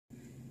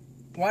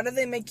Why do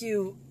they make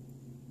you,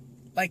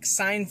 like,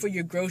 sign for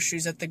your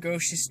groceries at the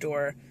grocery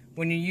store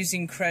when you're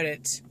using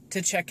credit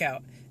to check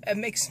out? It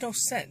makes no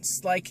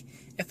sense. Like,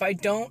 if I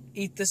don't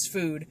eat this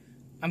food,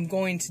 I'm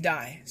going to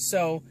die.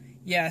 So,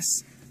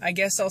 yes, I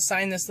guess I'll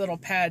sign this little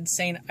pad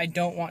saying I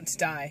don't want to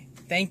die.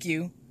 Thank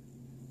you.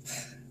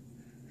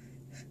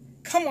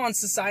 Come on,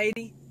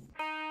 society.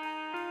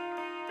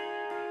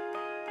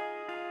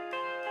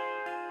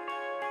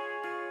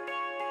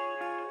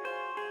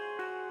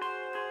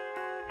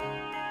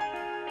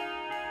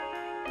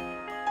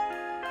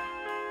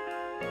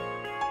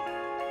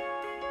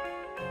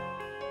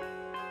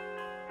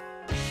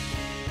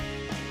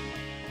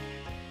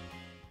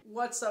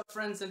 What's up,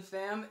 friends and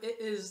fam? It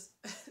is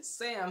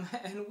Sam,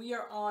 and we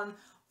are on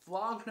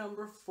vlog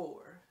number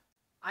 4.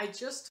 I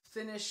just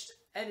finished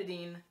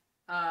editing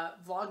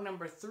vlog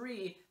number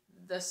 3.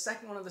 The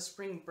second one of the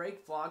spring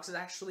break vlogs is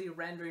actually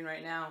rendering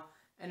right now,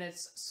 and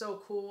it's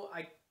so cool.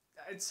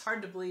 It's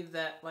hard to believe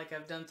that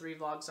I've done 3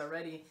 vlogs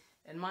already.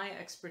 In my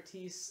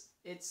expertise,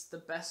 it's the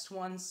best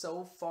one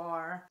so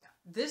far.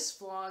 This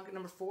vlog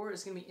number 4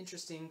 is gonna be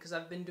interesting because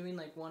I've been doing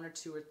like 1 or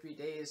 2 or 3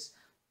 days.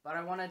 But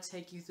I want to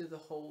take you through the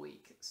whole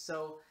week.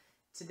 So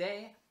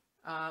today,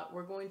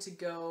 we're going to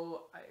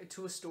go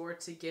to a store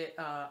to get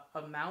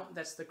a mount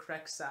that's the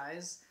correct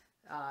size.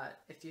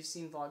 If you've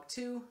seen vlog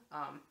 2,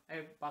 I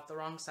bought the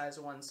wrong size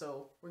one,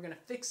 so we're going to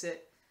fix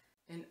it.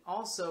 And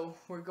also,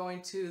 we're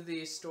going to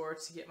the store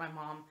to get my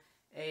mom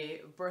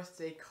a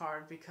birthday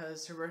card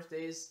because her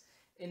birthday's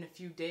in a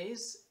few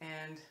days,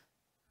 and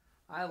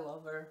I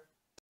love her.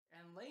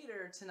 And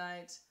later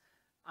tonight,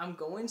 I'm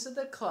going to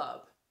the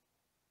club.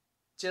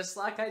 Just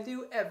like I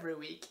do every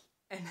week,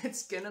 and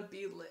it's gonna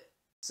be lit.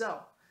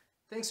 So,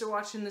 thanks for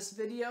watching this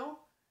video.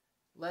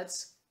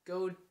 Let's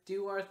go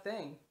do our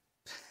thing.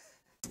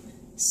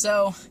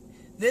 So,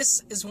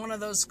 this is one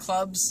of those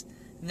clubs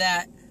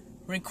that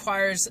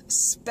requires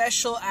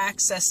special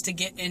access to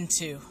get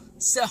into.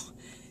 So,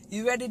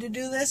 you ready to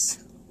do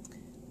this?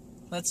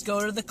 Let's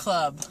go to the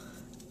club.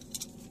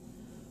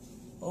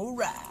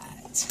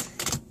 Alright.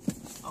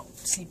 Oh,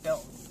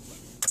 seatbelt.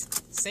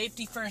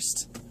 Safety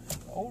first.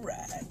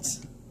 Alright.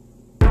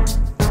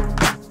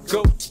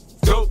 Go,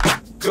 go,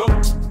 go,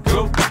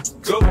 go,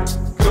 go,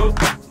 go,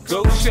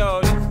 go,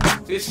 shorty.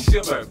 It's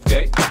your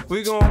birthday.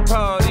 We gon'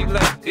 party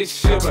like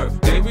it's your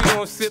birthday. We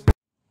gon' sip.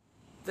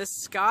 The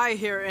sky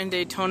here in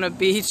Daytona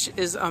Beach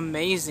is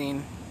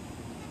amazing.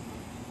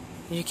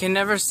 You can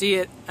never see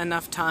it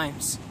enough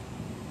times.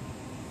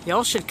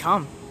 Y'all should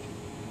come.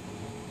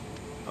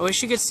 I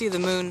wish you could see the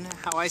moon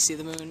how I see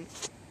the moon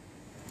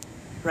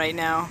right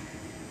now.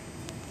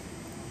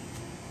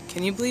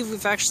 Can you believe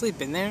we've actually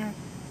been there?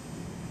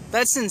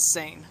 That's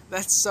insane.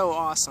 That's so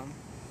awesome.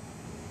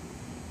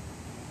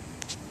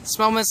 It's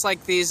moments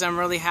like these I'm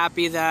really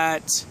happy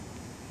that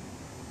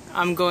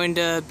I'm going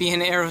to be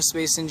an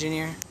aerospace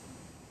engineer.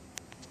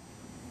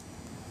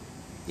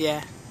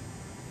 Yeah.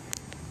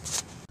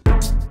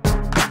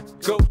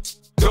 Go,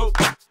 go,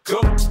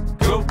 go,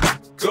 go,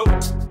 go,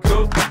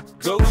 go,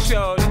 go,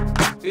 shorty.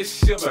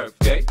 It's your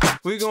birthday.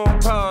 We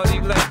gon' party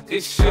like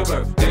it's your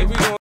birthday. We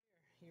gon'.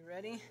 You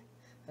ready?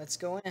 Let's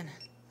go in.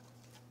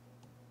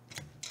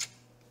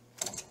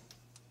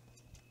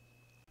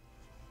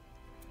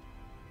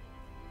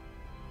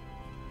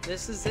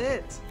 This is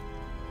it.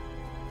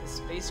 The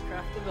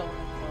Spacecraft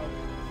Development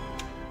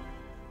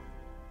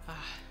Club.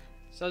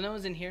 So no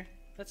one's in here.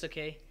 That's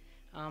okay.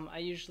 I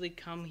usually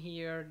come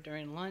here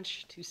during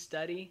lunch to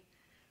study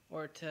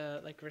or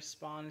to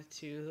respond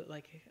to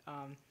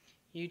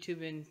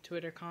YouTube and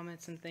Twitter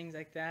comments and things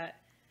like that,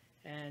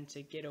 and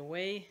to get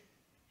away,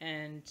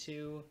 and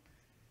to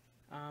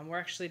we're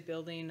actually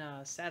building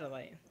a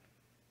satellite.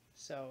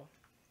 So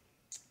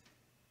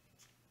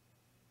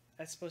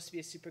that's supposed to be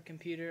a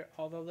supercomputer.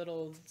 All the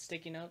little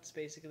sticky notes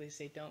basically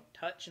say don't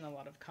touch in a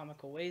lot of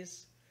comical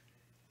ways.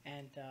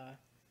 And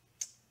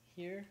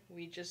here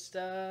we just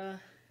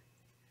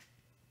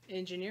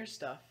engineer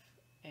stuff.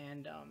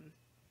 And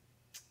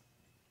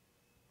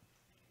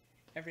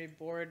every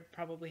board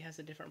probably has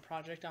a different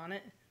project on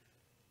it.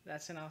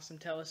 That's an awesome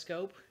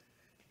telescope.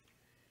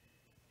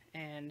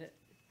 And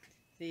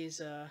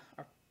these are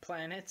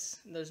planets.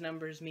 Those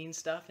numbers mean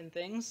stuff and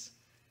things.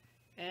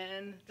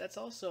 And that's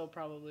also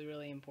probably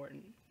really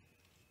important.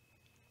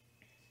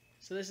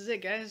 So this is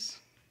it, guys.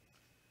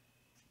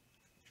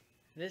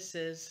 This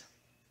is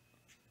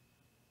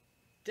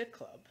the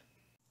club.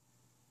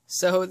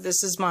 So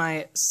this is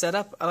my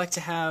setup. I like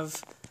to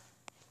have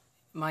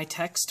my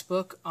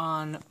textbook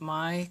on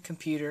my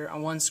computer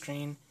on one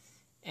screen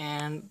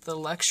and the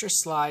lecture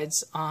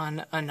slides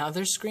on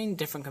another screen,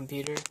 different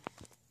computer,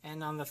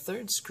 and on the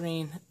third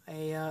screen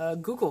a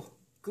Google.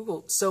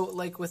 So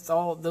with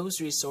all those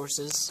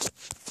resources,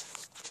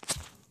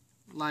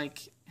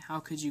 how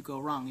could you go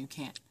wrong? You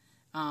can't.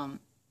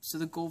 So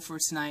the goal for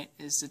tonight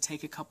is to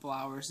take a couple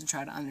hours and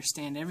try to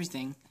understand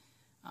everything,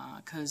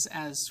 because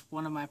as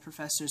one of my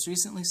professors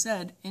recently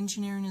said,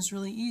 engineering is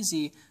really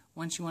easy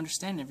once you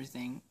understand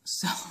everything.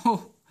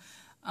 So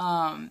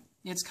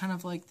it's kind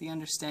of like the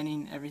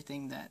understanding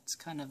everything that's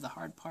kind of the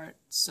hard part.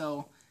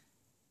 So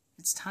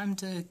it's time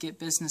to get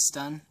business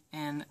done,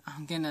 and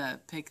I'm gonna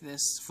pick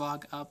this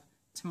vlog up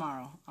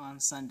tomorrow on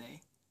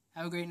Sunday.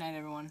 Have a great night,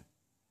 everyone.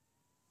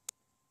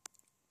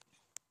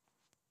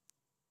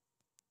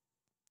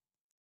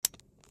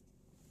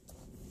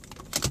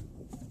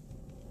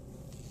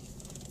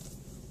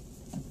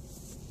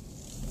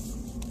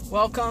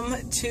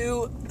 Welcome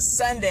to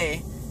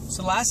Sunday.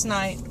 So last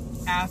night,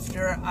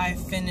 after I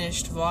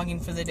finished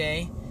vlogging for the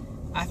day,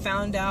 I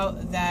found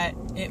out that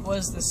it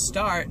was the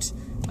start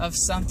of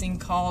something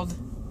called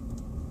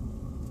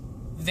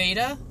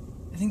Veda.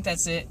 I think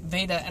that's it,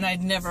 Veda, and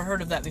I'd never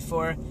heard of that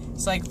before.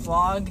 It's like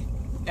vlog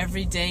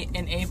every day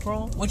in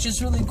April, which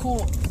is really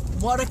cool.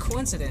 What a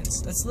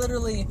coincidence. That's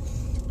literally,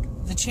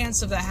 the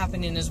chance of that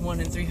happening is 1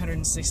 in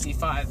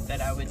 365, that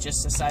I would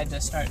just decide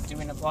to start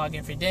doing a vlog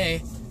every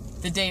day,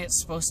 the day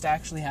it's supposed to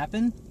actually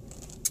happen.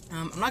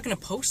 I'm not going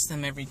to post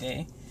them every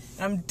day,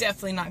 and I'm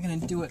definitely not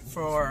going to do it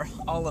for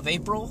all of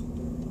April,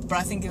 but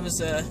I think it was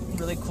a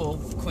really cool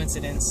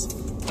coincidence.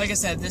 Like I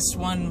said, this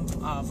one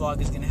vlog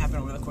is going to happen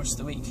over the course of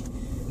the week,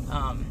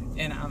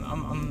 and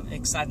I'm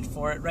excited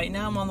for it. Right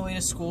now I'm on the way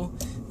to school,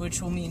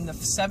 which will mean the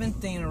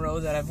 7th day in a row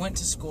that I've went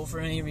to school for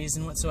any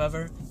reason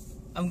whatsoever.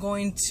 I'm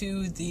going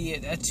to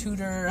a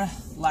tutor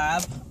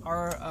lab.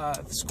 Our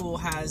school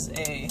has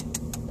a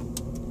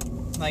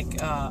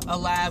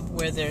lab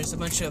where there's a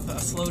bunch of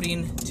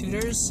floating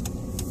tutors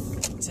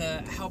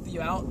to help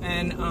you out,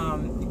 and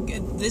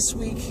this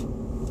week,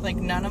 like,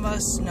 none of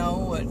us know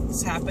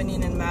what's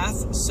happening in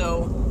math,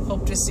 so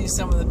hope to see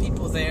some of the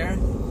people there.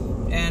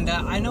 And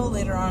I know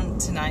later on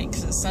tonight,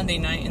 because it's Sunday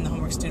night and the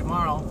homework's due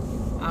tomorrow,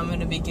 I'm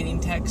going to be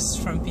getting texts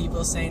from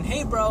people saying,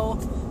 "Hey bro,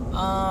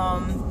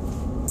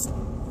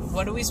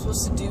 what are we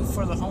supposed to do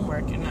for the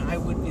homework?" And I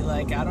would be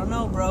like, "I don't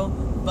know, bro,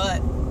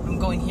 but I'm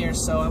going here,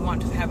 so I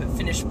want to have it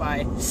finished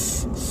by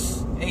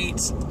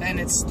 8, and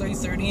it's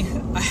 3:30.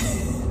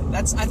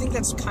 I think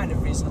that's kind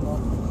of reasonable,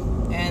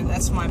 and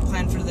that's my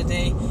plan for the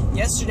day.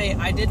 Yesterday,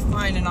 I did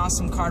find an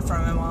awesome card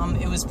from my mom.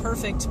 It was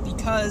perfect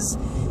because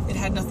it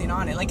had nothing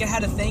on it. Like, it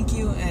had a thank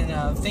you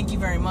and thank you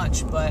very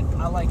much, but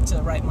I like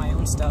to write my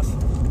own stuff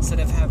instead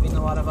of having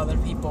a lot of other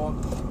people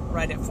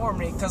write it for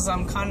me, because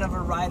I'm kind of a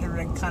writer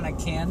and kind of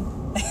can.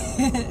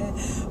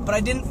 But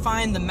I didn't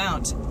find the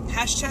mount.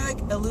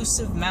 Hashtag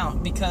elusive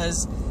mount,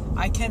 because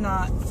I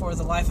cannot for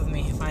the life of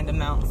me find a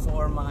mount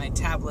for my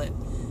tablet.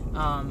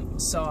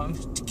 So I'm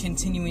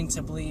continuing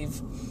to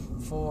believe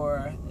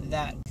for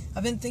that.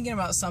 I've been thinking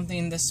about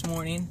something this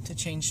morning, to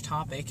change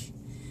topic,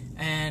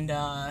 and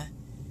I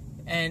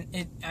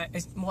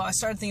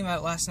started thinking about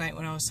it last night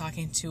when I was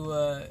talking to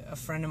a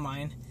friend of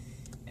mine,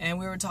 and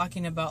we were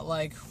talking about,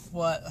 like,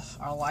 what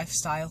our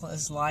lifestyle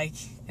is like,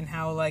 and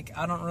how, like,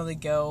 I don't really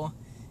go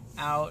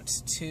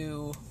out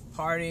to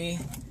party.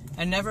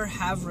 I never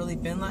have really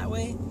been that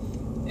way,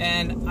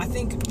 and I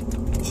think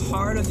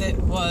part of it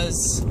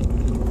was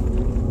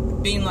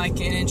being, like,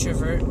 an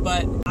introvert,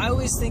 but I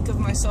always think of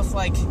myself,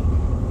 like,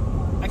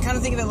 I kind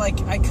of think of it like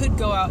I could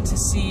go out to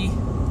see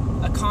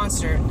a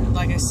concert,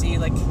 like I see,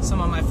 like, some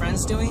of my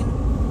friends doing,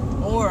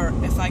 or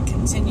if I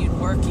continued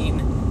working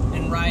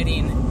and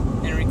writing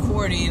and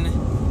recording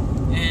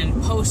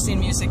and posting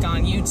music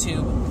on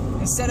YouTube,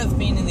 instead of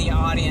being in the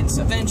audience,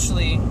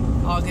 eventually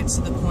I'll get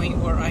to the point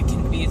where I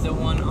can be the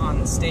one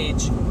on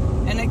stage.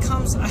 And it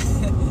comes, I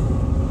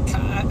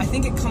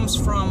think it comes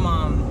from,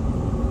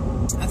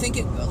 I think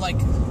it, like,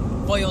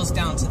 boils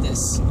down to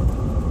this.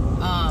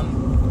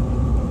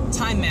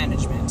 Time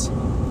management.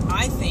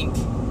 I think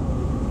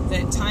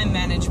that time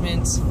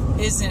management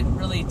isn't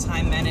really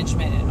time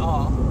management at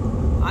all.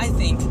 I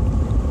think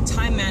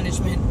time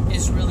management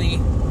is really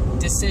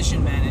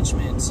decision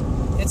management.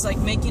 It's like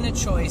making a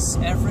choice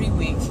every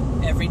week,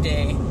 every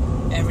day,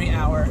 every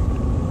hour.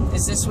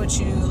 Is this what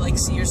you, like,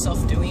 see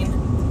yourself doing?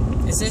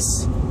 Is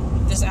this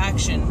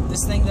action,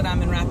 this thing that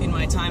I'm wrapping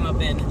my time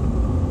up in,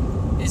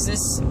 is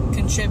this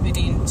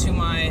contributing to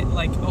my,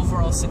 like,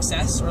 overall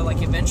success or,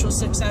 like, eventual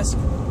success,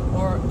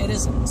 or it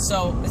isn't?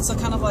 So it's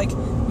kind of like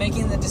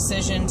making the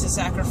decision to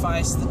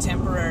sacrifice the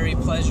temporary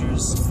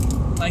pleasures,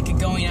 like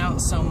going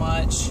out so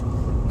much.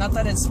 Not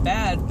that it's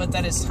bad, but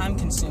that it's time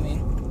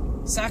consuming.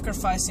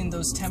 Sacrificing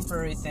those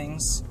temporary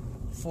things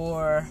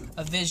for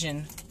a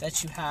vision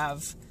that you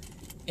have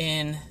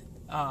in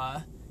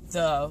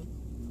the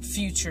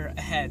future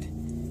ahead.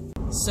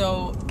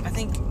 So I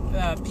think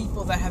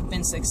people that have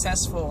been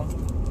successful,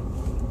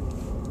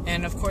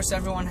 and of course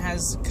everyone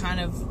has kind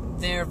of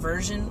their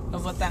version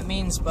of what that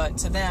means, but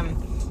to them,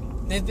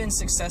 they've been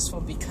successful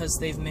because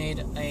they've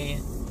made a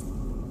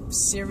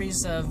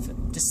series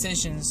of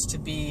decisions to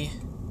be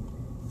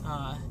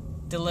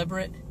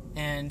deliberate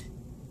and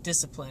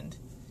disciplined.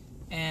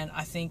 And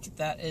I think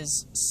that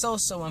is so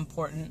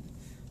important,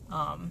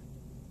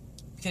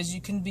 because you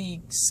can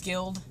be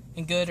skilled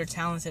and good or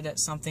talented at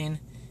something,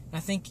 and I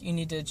think you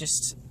need to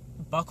just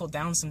buckle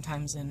down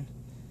sometimes and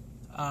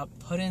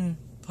put in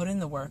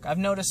the work. I've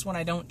noticed when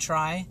I don't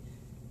try,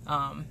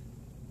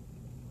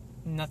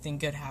 nothing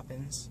good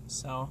happens.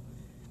 So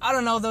I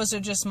don't know, those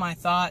are just my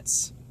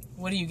thoughts.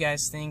 What do you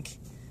guys think?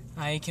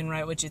 You can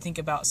write what you think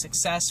about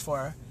success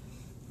or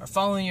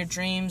following your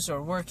dreams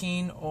or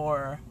working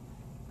or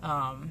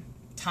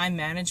time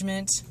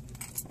management,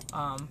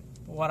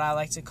 what I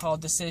like to call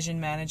decision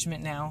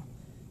management now.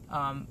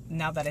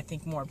 Now that I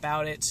think more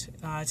about it,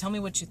 tell me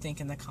what you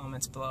think in the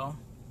comments below.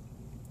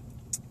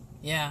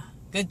 Yeah,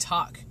 good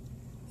talk.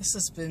 This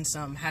has been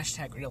some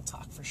hashtag real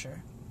talk for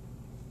sure.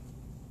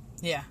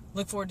 Yeah,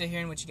 look forward to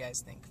hearing what you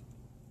guys think.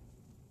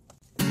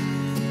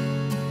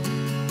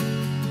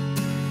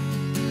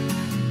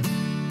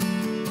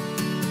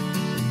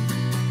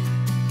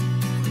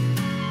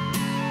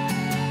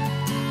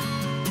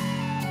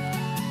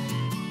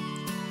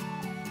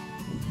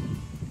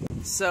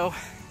 So,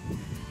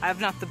 I have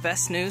not the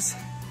best news.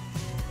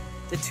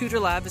 The tutor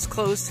lab is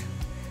closed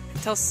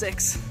until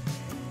 6.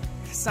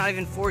 It's not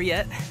even 4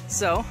 yet,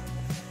 so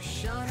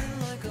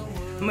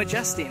I'm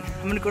adjusting.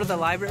 I'm gonna go to the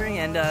library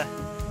and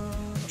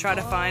try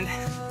to find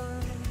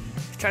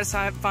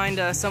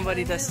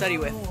somebody to study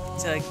with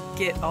to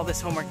get all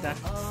this homework done.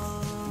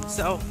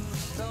 So,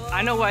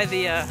 I know why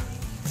the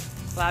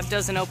lab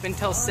doesn't open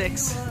till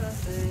 6.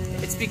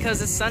 It's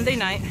because it's Sunday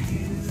night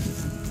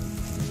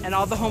and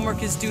all the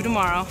homework is due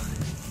tomorrow.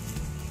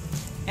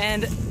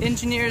 And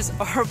engineers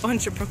are a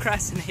bunch of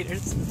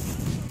procrastinators.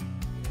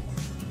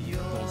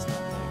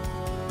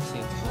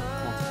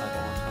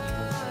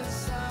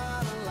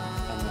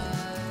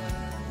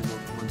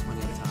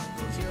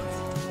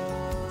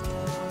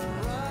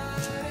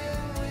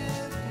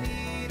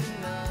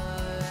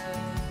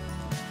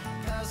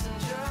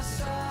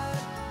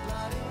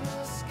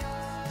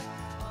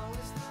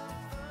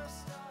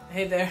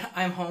 Hey there,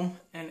 I'm home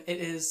and it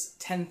is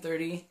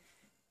 10:30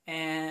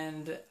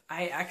 and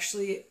I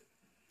actually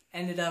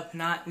ended up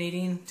not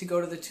needing to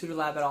go to the tutor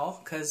lab at all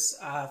because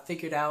I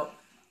figured out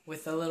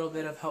with a little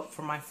bit of help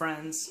from my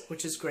friends,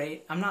 which is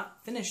great. I'm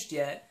not finished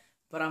yet,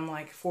 but I'm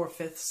like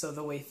 4/5 of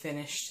the way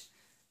finished,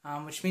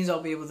 which means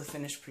I'll be able to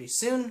finish pretty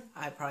soon.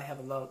 I probably have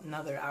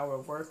another hour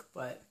of work,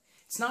 but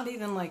it's not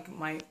even like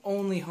my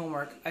only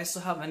homework. I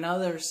still have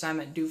another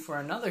assignment due for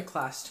another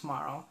class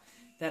tomorrow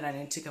that I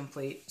need to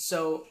complete.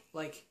 So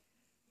like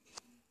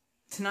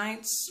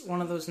tonight's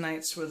one of those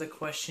nights where the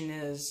question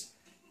is,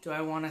 do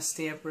I want to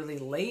stay up really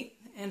late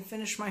and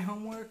finish my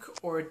homework,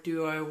 or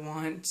do I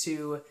want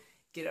to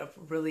get up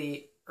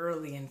really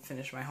early and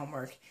finish my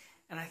homework?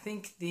 And I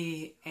think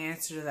the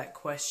answer to that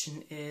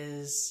question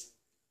is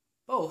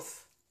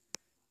both.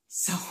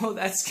 So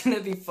that's going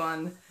to be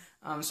fun.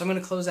 So I'm going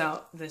to close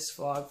out this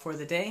vlog for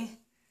the day.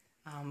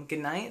 Good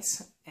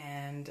night,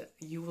 and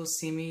you will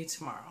see me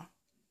tomorrow.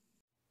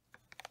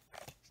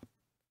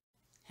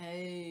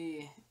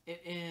 Hey,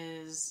 it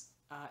is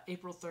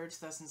April 3rd,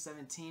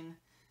 2017.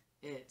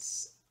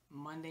 It's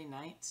Monday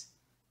night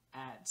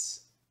at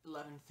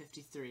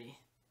 11:53,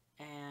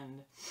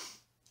 and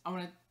I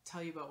want to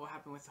tell you about what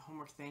happened with the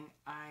homework thing.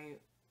 I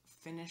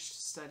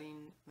finished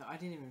studying. No, I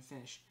didn't even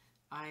finish.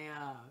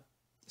 I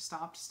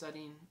stopped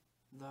studying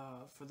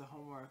for the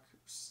homework.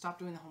 Stopped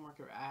doing the homework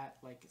at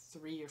like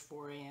 3 or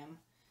 4 a.m.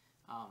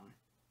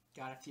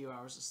 Got a few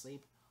hours of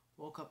sleep.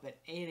 Woke up at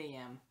 8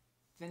 a.m.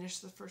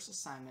 Finished the first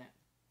assignment.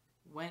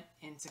 Went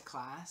into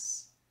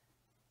class.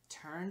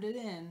 Turned it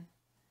in.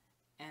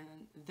 And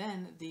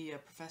then the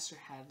professor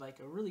had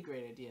like a really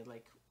great idea,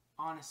 like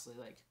honestly,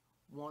 like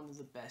one of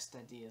the best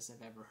ideas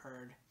I've ever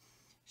heard.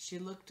 She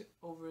looked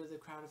over the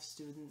crowd of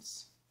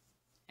students,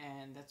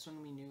 and that's when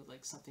we knew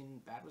like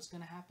something bad was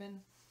going to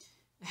happen.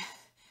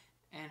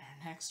 And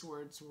her next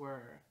words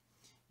were,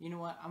 you know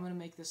what, I'm going to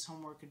make this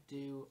homework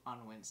due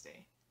on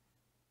Wednesday.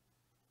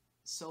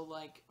 So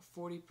like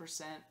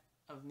 40%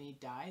 of me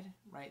died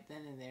right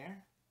then and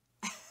there.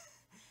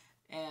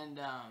 And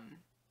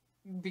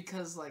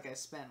because like I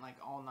spent like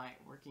all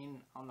night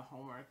working on the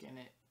homework, and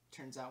it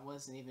turns out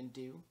wasn't even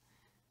due.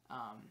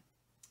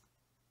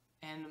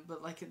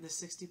 But like the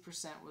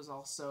 60% was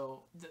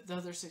also, the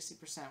other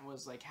 60%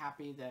 was like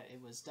happy that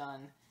it was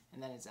done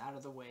and that it's out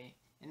of the way.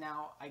 And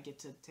now I get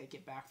to take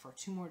it back for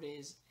 2 more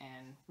days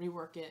and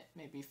rework it,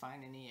 maybe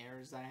find any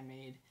errors that I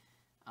made,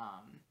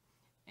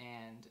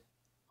 and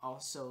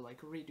also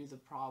like redo the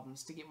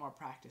problems to get more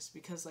practice,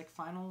 because like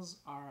finals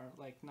are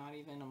like not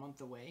even a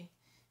month away.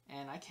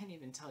 And I can't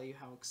even tell you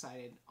how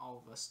excited all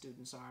of us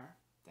students are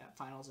that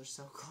finals are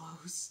so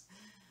close.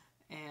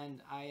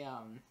 And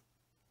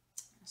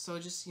so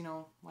just, you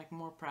know, like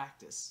more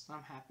practice.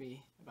 I'm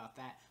happy about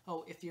that.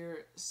 Oh, if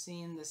you're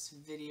seeing this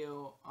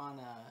video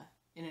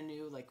in a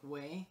new like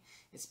way,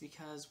 it's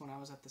because when I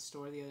was at the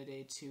store the other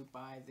day to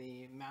buy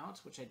the mount,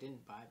 which I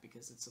didn't buy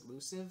because it's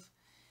elusive,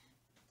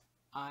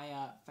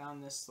 I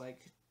found this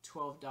like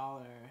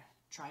 $12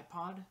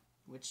 tripod,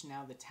 which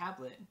now the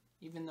tablet,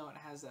 even though it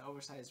has that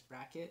oversized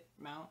bracket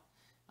mount,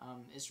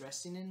 is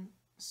resting in.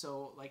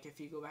 So like if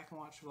you go back and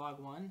watch vlog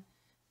 1,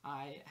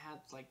 I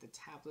had like the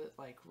tablet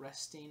like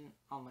resting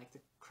on like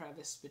the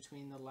crevice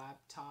between the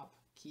laptop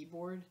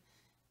keyboard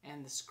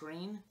and the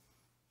screen,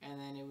 and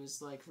then it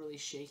was like really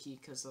shaky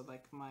because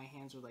like my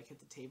hands would like hit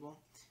the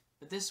table.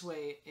 But this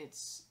way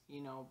it's, you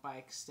know, by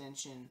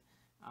extension,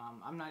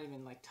 I'm not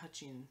even like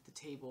touching the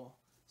table,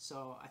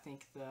 so I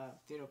think the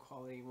video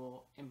quality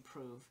will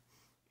improve.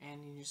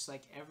 And you just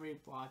like every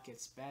vlog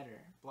gets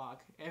better.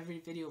 Every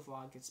video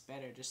vlog gets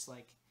better, just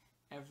like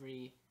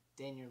every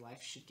day in your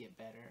life should get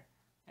better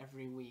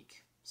every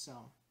week.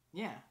 So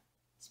yeah,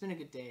 it's been a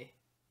good day.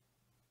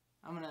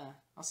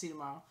 I'll see you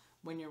tomorrow.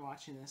 When you're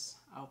watching this,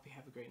 I hope you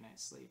have a great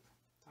night's sleep.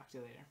 Talk to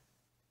you later.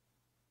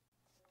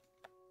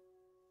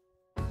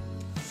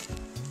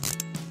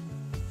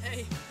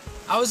 Hey,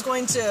 I was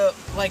going to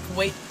like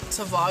wait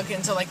to vlog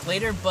until like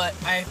later, but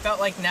I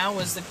felt like now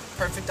was the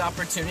perfect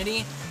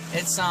opportunity.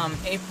 It's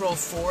April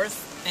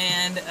 4th,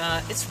 and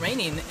it's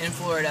raining in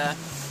Florida,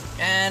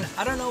 and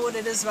I don't know what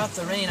it is about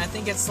the rain. I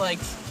think it's like,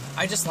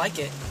 I just like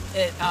it.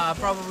 It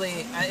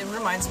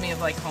reminds me of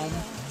like home.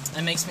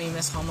 It makes me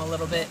miss home a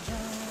little bit.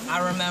 I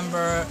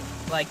remember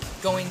like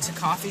going to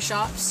coffee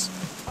shops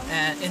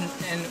and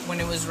when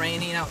it was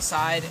raining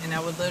outside, and I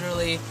would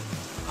literally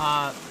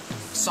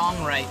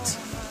songwrite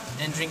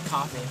and drink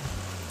coffee.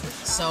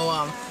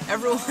 So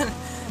everyone,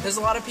 there's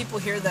a lot of people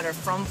here that are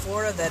from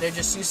Florida that are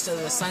just used to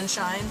the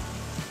sunshine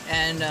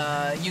and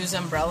use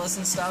umbrellas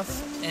and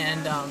stuff,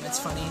 and it's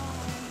funny.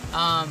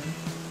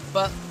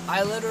 But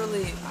I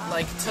literally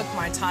like took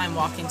my time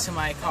walking to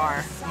my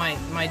car,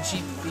 my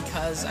Jeep,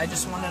 because I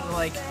just wanted to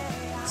like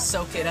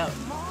soak it up,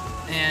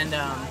 and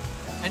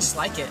I just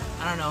like it.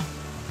 I don't know.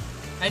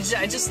 I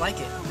just like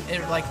it.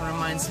 It like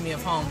reminds me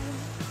of home.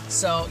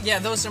 So yeah,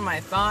 those are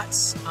my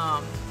thoughts.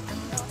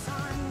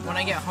 When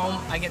I get home,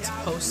 I get to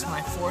post my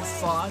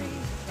 4th vlog,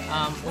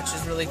 which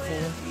is really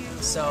cool.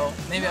 So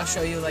maybe I'll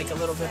show you like a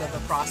little bit of the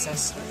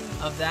process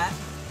of that.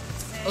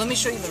 Let me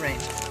show you the rain.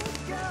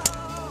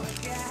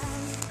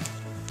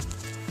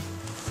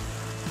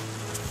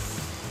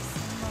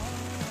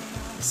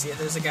 See it?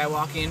 There's a guy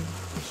walking.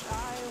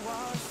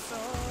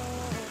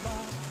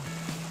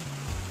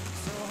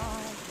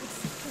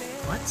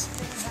 What?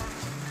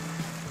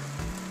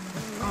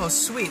 Oh,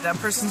 sweet. That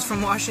person's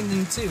from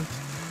Washington, too.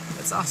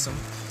 That's awesome.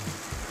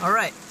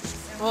 Alright.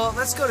 Well,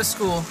 let's go to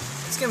school.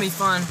 It's gonna be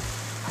fun.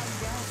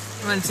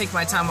 I'm gonna take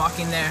my time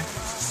walking there.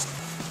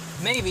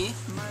 Maybe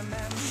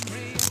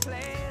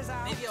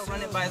I'll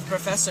run it by the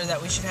professor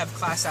that we should have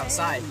class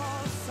outside.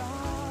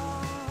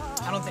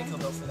 I don't think he'll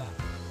go for that.